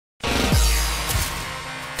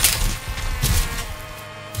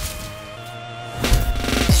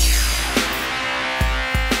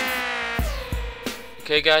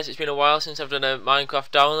Okay guys, it's been a while since I've done a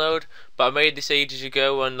Minecraft download, but I made this ages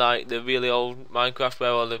ago on like the really old Minecraft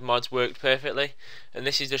where all the mods worked perfectly. And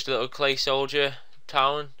this is just a little ClaySoldier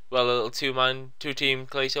town, well, a little two-team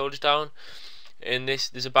ClaySoldier town. In this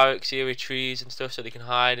there's a barracks here with trees and stuff so they can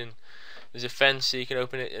hide, and there's a fence so you can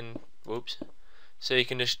open it and whoops. So you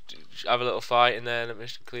can just have a little fight in there. Let me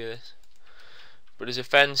just clear this. But there's a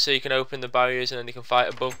fence so you can open the barriers and then you can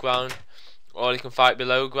fight above ground, or you can fight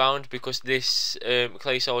below ground, because this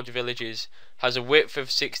ClaySoldier village has a width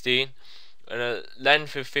of 16 and a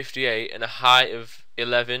length of 58 and a height of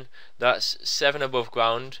 11. That's 7 above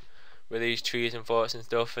ground with these trees and forts and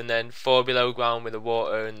stuff, and then 4 below ground with the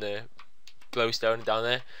water and the glowstone down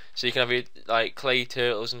there. So you can have your, like, clay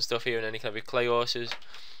turtles and stuff here, and then you can have your clay horses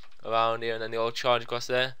around here, and then they all charge across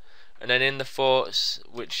there. And then in the forts,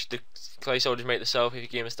 which the ClaySoldiers make themselves if you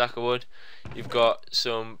give them a stack of wood, you've got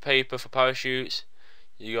some paper for parachutes,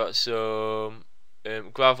 you got some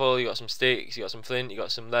gravel, you got some sticks, you got some flint, you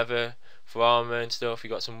got some leather for armor and stuff, you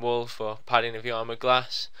got some wool for padding of your armor,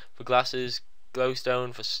 glass for glasses,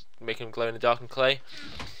 glowstone for making them glow in the dark, and clay.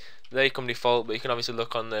 They come default, but you can obviously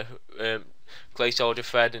look on the ClaySoldier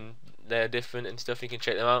thread and they're different and stuff, and you can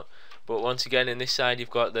check them out. But once again, in this side you've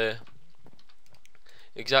got the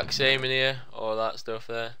exact same in here, all that stuff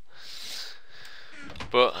there.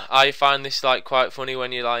 But I find this like quite funny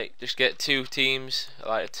when you like just get 2 teams,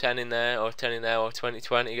 like a 10 in there or 10 in there or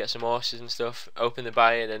 20-20, you get some horses and stuff, open the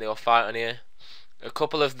barrier and then they all fight on here. A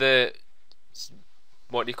couple of the,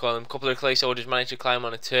 what do you call them, couple of ClaySoldiers managed to climb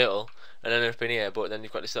on a turtle and end up in here, but then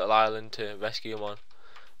you've got this little island to rescue them on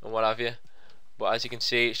and what have you. But as you can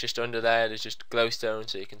see, it's just under there, there's just glowstone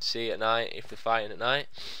so you can see at night if they're fighting at night.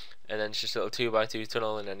 And then it's just a little 2x2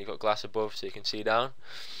 tunnel, and then you've got glass above so you can see down.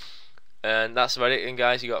 And that's about it then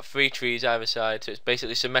guys. You've got 3 trees either side, so it's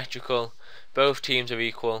basically symmetrical, both teams are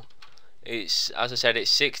equal. It's, as I said,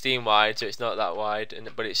 it's 16 wide, so it's not that wide,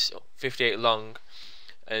 but it's 58 long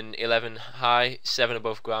and 11 high, 7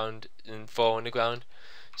 above ground and 4 underground.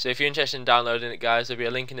 So if you're interested in downloading it guys, there'll be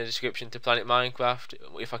a link in the description to Planet Minecraft,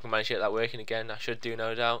 if I can manage to get that working again. I should do,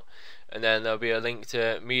 no doubt. And then there'll be a link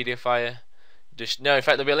to Mediafire. No, in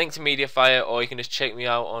fact there'll be a link to Mediafire, or you can just check me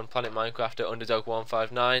out on Planet Minecraft at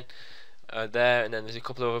Underdog159 there, and then there's a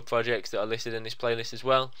couple of other projects that are listed in this playlist as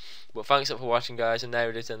well. But thanks up for watching guys, and there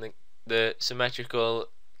it is, and the symmetrical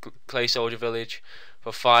ClaySoldier village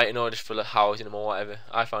for fighting or just for housing them or whatever.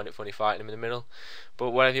 I found it funny fighting them in the middle,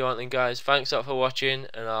 but whatever you want then guys. Thanks up for watching,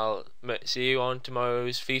 and I'll see you on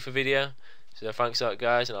tomorrow's FIFA video. So thanks up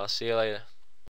guys, and I'll see you later.